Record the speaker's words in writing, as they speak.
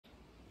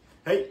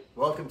Hey,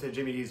 welcome to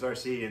Jimmy D's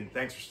RC and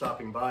thanks for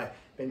stopping by.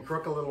 Been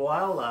crook a little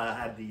while. I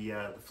had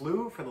the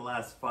flu for the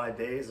last 5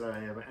 days. I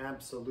am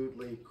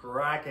absolutely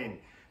cracking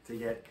to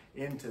get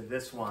into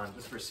this one.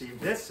 Just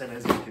received this, and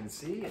as you can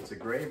see, it's a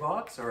gray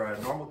box or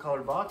a normal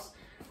colored box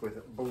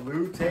with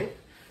blue tape.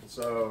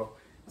 So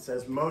it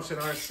says Motion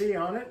RC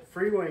on it,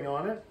 Freewing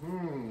on it.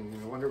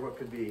 I wonder what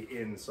could be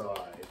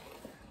inside.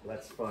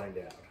 Let's find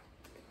out.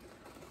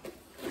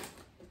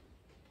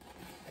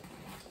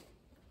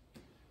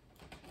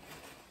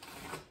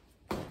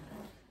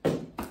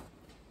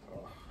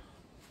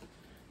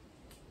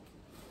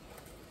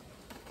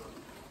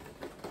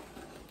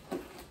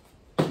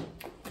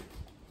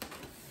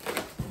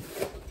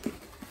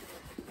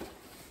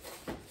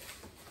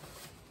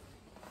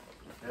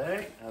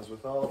 Okay, as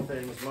with all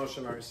things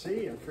Motion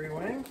RC and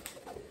Freewing,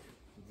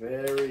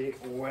 very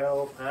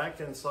well packed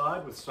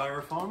inside with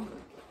styrofoam.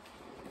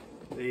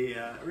 They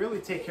really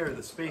take care of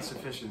the space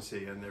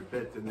efficiency in their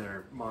bit in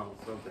their models,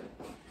 don't they?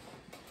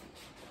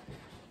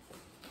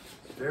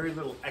 Very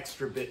little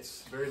extra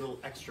bits, very little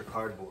extra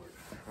cardboard.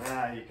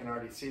 You can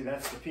already see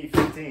that's the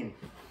P15.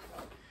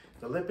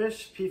 The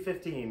Lippisch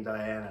P.15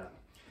 Diana,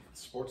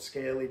 sports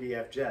scale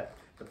EDF jet.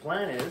 The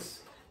plan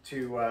is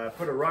to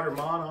put a rudder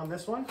mon on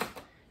this one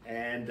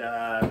and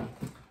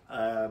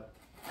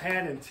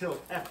pan and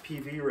tilt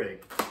FPV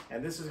rig.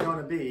 And this is going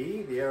to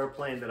be the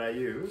airplane that I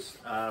use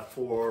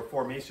for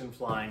formation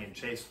flying and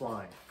chase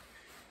flying.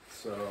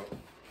 So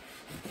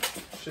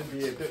should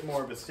be a bit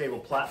more of a stable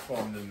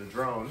platform than the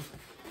drone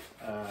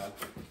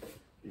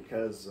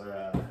because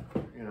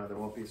you know, there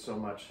won't be so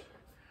much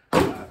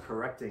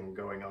correcting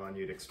going on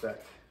you'd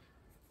expect.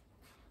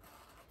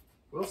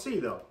 We'll see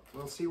though.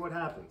 We'll see what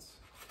happens.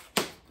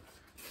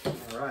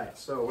 All right,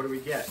 so what do we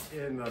get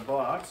in the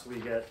box? We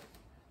get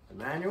the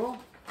manual.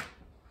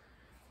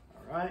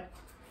 All right.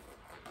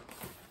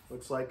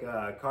 Looks like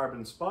a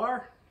carbon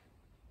spar.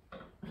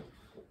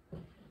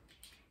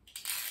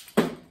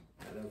 Get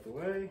out the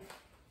way.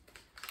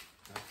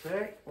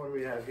 Okay, what do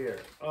we have here?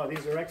 Oh,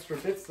 these are extra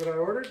bits that I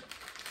ordered.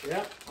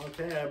 Yeah,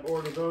 okay, I've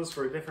ordered those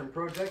for a different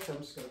project. I'm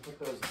just going to put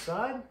those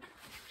aside.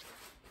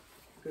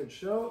 Good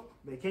show.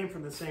 They came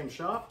from the same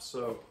shop,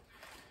 so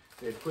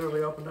they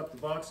clearly opened up the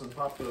box and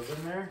popped those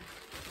in there.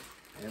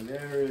 And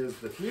there is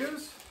the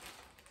fuse.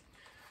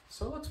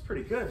 So it looks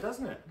pretty good,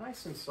 doesn't it?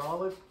 Nice and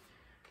solid.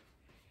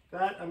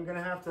 That I'm going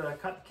to have to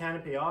cut the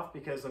canopy off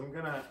because I'm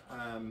going to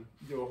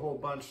do a whole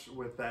bunch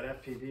with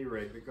that FPV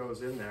rig that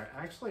goes in there.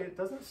 Actually, it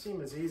doesn't seem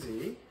as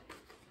easy.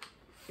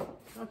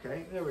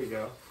 Okay, there we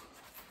go.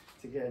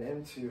 To get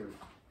into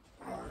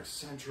our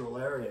central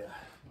area.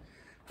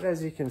 But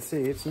as you can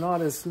see, it's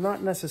not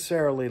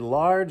necessarily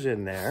large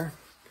in there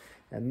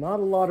and not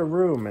a lot of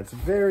room. It's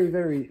very,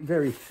 very,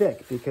 very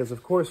thick because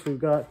of course we've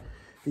got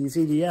these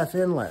EDF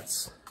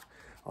inlets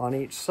on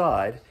each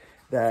side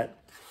that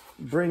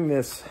bring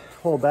this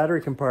whole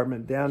battery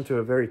compartment down to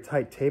a very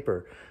tight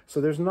taper. So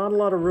there's not a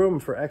lot of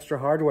room for extra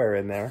hardware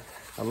in there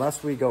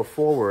unless we go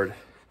forward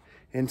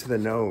into the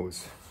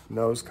nose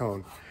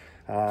cone.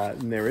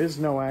 And there is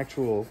no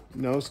actual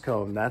nose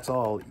cone. That's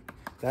all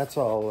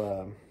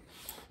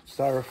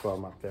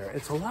styrofoam up there.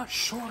 It's a lot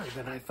shorter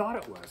than I thought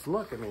it was.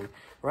 Look, I mean,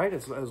 right,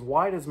 as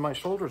wide as my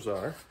shoulders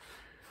are,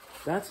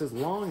 that's as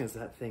long as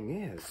that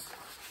thing is.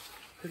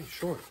 Pretty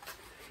short.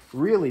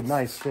 Really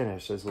nice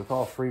finish, as with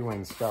all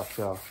Freewing stuff,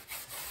 though.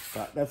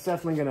 That's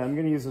definitely I'm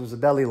gonna use it as a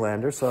belly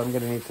lander, so I'm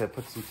gonna need to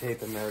put some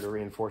tape in there to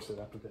reinforce it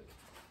up a bit.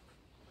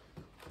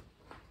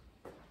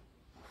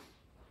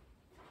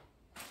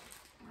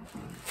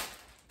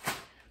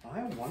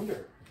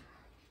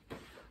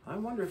 I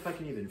wonder if I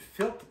can even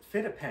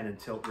fit a pan and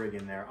tilt rig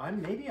in there.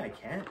 Maybe I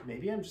can't.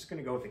 Maybe I'm just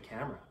gonna go with the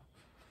camera.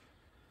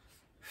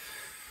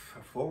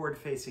 A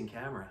forward-facing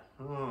camera.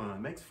 It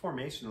makes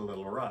formation a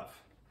little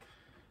rough.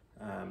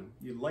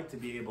 You'd like to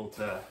be able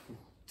to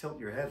tilt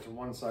your head to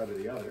one side or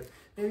the other.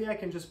 Maybe I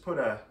can just put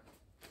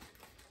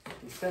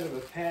instead of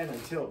a pan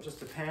and tilt,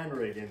 just a pan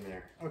rig in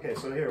there. Okay,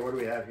 so here, what do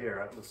we have here?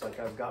 It looks like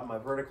I've got my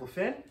vertical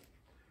fin.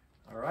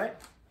 All right.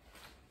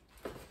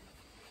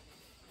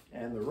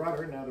 And the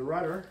rudder. Now the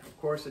rudder, of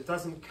course, it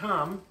doesn't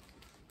come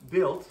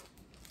built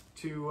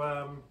to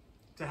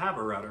have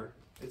a rudder.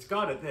 It's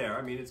got it there.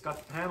 I mean, it's got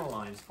the panel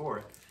lines for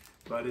it.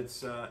 But it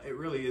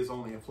really is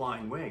only a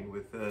flying wing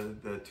with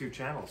the two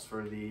channels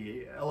for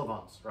the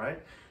elevons,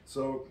 right?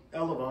 So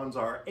elevons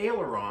are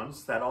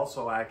ailerons that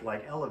also act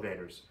like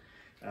elevators.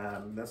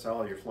 That's how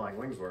all your flying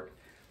wings work.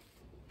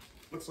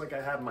 Looks like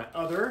I have my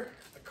other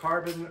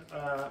carbon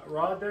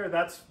rod there.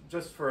 That's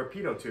just for a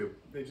pitot tube.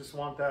 They just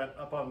want that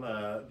up on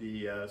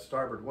the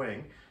starboard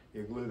wing.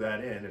 You glue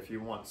that in if you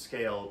want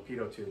scale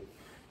pitot tube.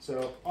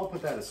 So I'll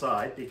put that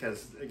aside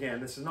because, again,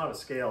 this is not a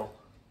scale.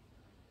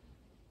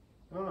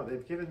 Oh,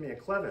 they've given me a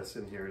clevis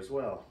in here as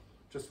well.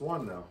 Just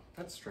one though.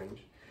 That's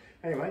strange.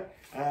 Anyway,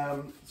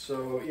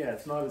 so yeah,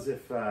 it's not as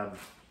if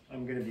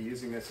I'm going to be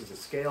using this as a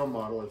scale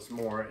model. It's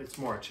more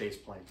a chase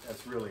plane.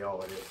 That's really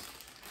all it is.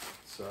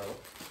 So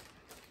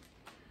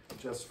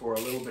just for a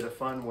little bit of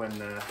fun when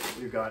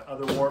we've got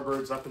other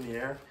warbirds up in the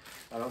air.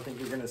 I don't think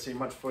you're going to see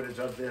much footage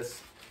of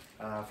this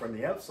from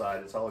the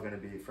outside. It's all going to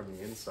be from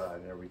the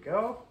inside. There we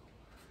go.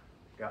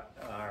 Got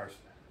our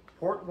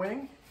port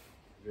wing,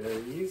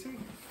 very easy.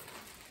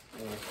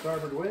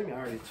 Starboard wing I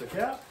already took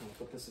out. I'll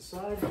put this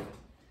aside.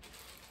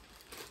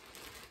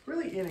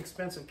 Really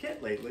inexpensive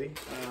kit lately.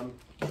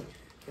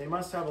 They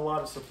must have a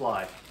lot of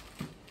supply.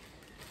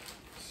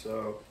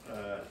 So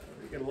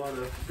we get a lot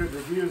of good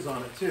reviews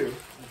on it too.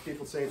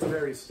 People say it's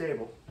very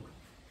stable.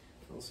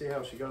 We'll see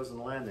how she goes in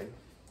the landing.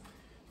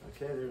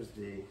 Okay, there's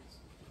the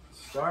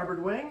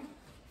starboard wing.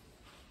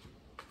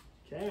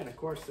 Okay, and of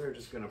course they're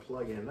just going to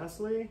plug in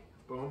nicely.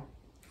 Boom,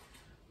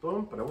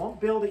 boom. But I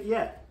won't build it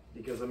yet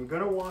because I'm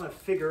going to want to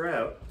figure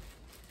out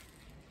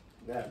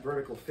that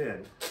vertical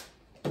fin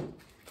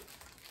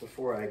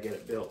before I get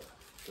it built.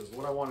 Because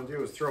what I want to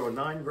do is throw a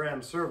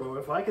 9-gram servo.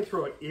 If I could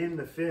throw it in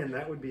the fin,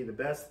 that would be the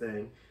best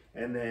thing.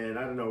 And then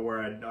I don't know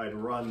where I'd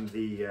run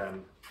the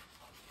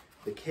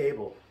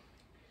cable.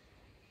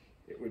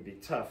 It would be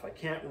tough. I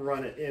can't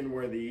run it in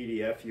where the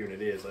EDF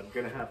unit is. I'm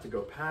going to have to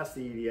go past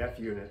the EDF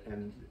unit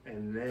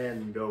and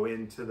then go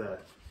into the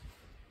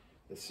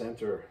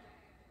center.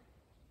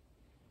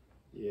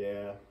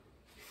 Yeah.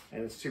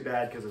 And it's too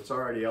bad because it's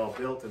already all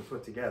built and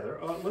put together.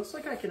 Oh, it looks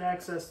like I can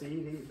access the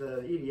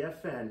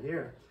EDF fan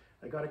here.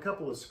 I got a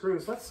couple of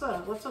screws. Let's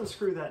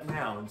unscrew that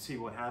now and see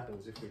what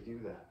happens if we do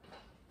that.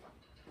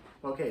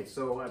 Okay,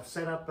 so I've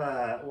set up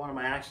one of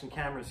my action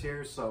cameras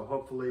here, so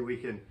hopefully we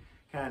can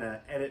kind of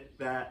edit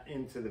that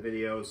into the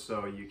video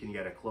so you can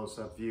get a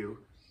close-up view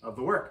of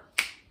the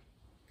work.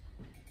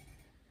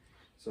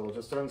 So we'll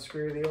just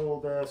unscrew the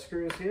old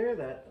screws here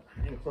that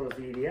enclose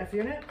the EDF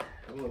unit.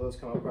 One of those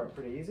come apart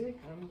pretty easy.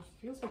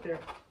 Feels like they're,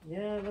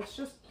 yeah, that's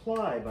just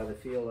ply by the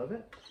feel of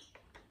it.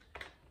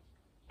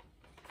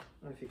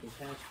 I don't know if you can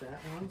catch that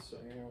one, so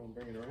here we'll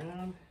bring it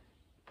around.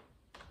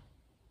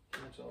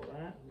 Catch all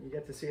that. You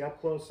get to see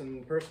up close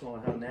and personal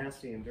how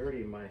nasty and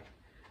dirty my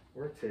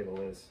work table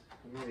is.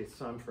 Maybe it's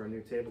time for a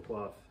new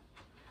tablecloth.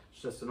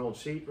 It's just an old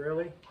sheet,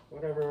 really.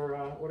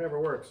 Whatever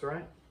works,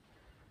 right?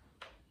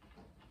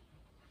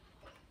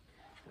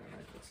 All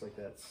right, looks like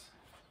that's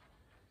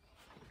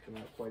come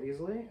out quite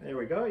easily. There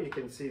we go. You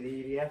can see the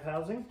EDF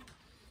housing.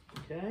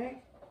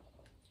 Okay,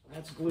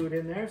 that's glued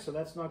in there, so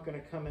that's not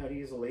going to come out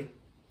easily.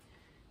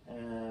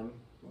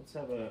 Let's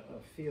have a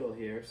feel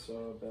here.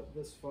 So about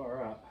this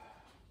far up.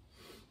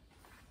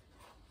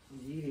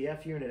 The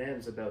EDF unit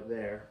ends about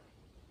there.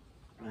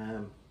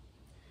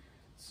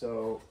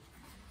 So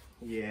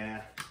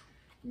yeah,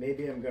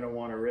 maybe I'm going to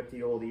want to rip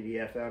the old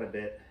EDF out a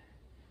bit.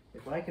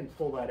 If I can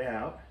pull that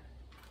out,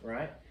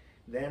 right,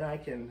 then I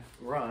can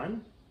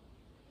run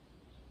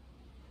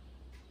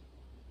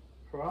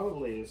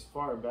probably as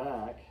far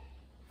back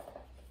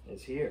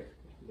as here,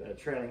 the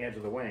trailing edge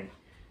of the wing.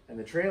 And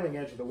the trailing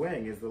edge of the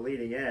wing is the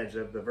leading edge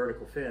of the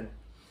vertical fin.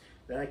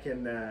 Then I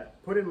can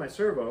put in my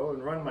servo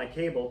and run my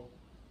cable.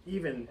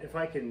 Even if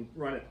I can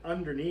run it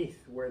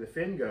underneath where the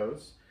fin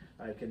goes,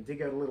 I can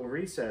dig out a little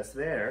recess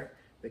there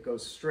that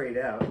goes straight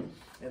out.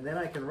 And then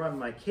I can run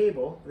my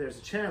cable. There's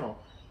a channel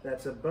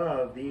that's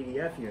above the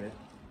EDF unit.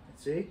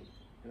 See?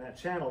 And that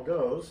channel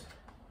goes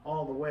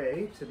all the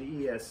way to the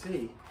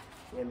ESC.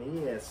 And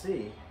the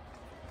ESC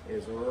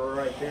is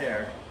right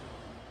there.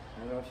 I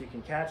don't know if you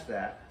can catch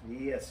that. The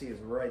ESC is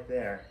right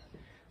there.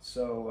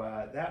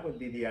 So that would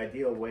be the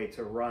ideal way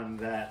to run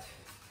that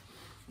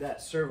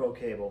servo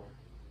cable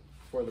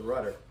for the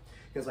rudder.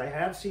 Because I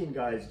have seen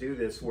guys do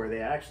this where they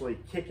actually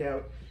kick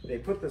out, they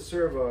put the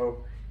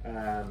servo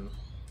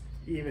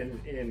even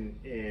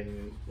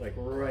in like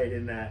right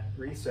in that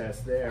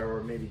recess there,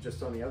 or maybe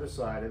just on the other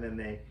side, and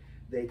then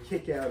they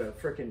kick out a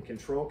frickin'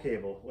 control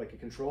cable, like a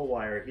control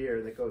wire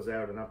here that goes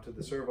out and up to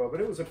the servo.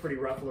 But it was a pretty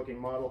rough looking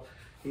model.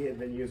 He had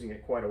been using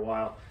it quite a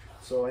while.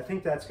 So I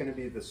think that's going to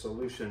be the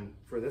solution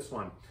for this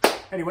one.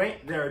 Anyway,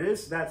 there it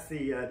is. That's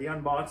the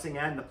unboxing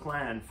and the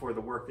plan for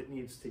the work that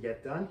needs to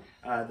get done.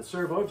 The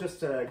servo, just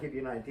to give you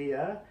an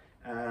idea,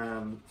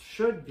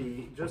 should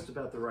be just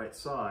about the right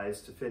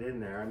size to fit in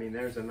there. I mean,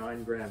 there's a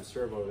 9-gram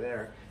servo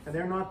there, and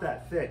they're not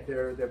that thick.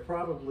 They're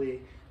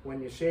probably,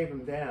 when you shave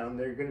them down,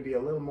 they're going to be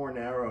a little more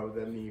narrow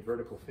than the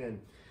vertical fin.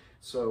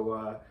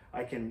 So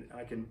I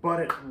can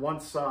butt it one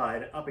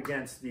side up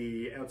against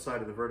the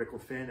outside of the vertical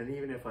fin, and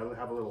even if I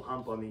have a little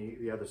hump on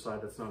the other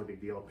side, that's not a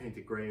big deal. I'll paint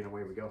it gray and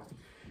away we go.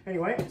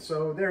 Anyway,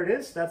 so there it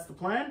is. That's the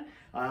plan.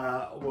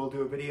 We'll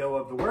do a video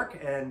of the work,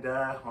 and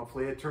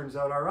hopefully it turns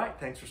out all right.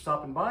 Thanks for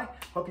stopping by.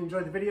 Hope you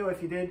enjoyed the video.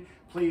 If you did,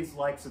 please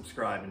like,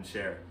 subscribe, and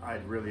share.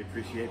 I'd really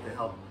appreciate the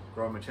help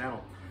growing my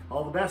channel.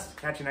 All the best.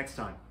 Catch you next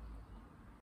time.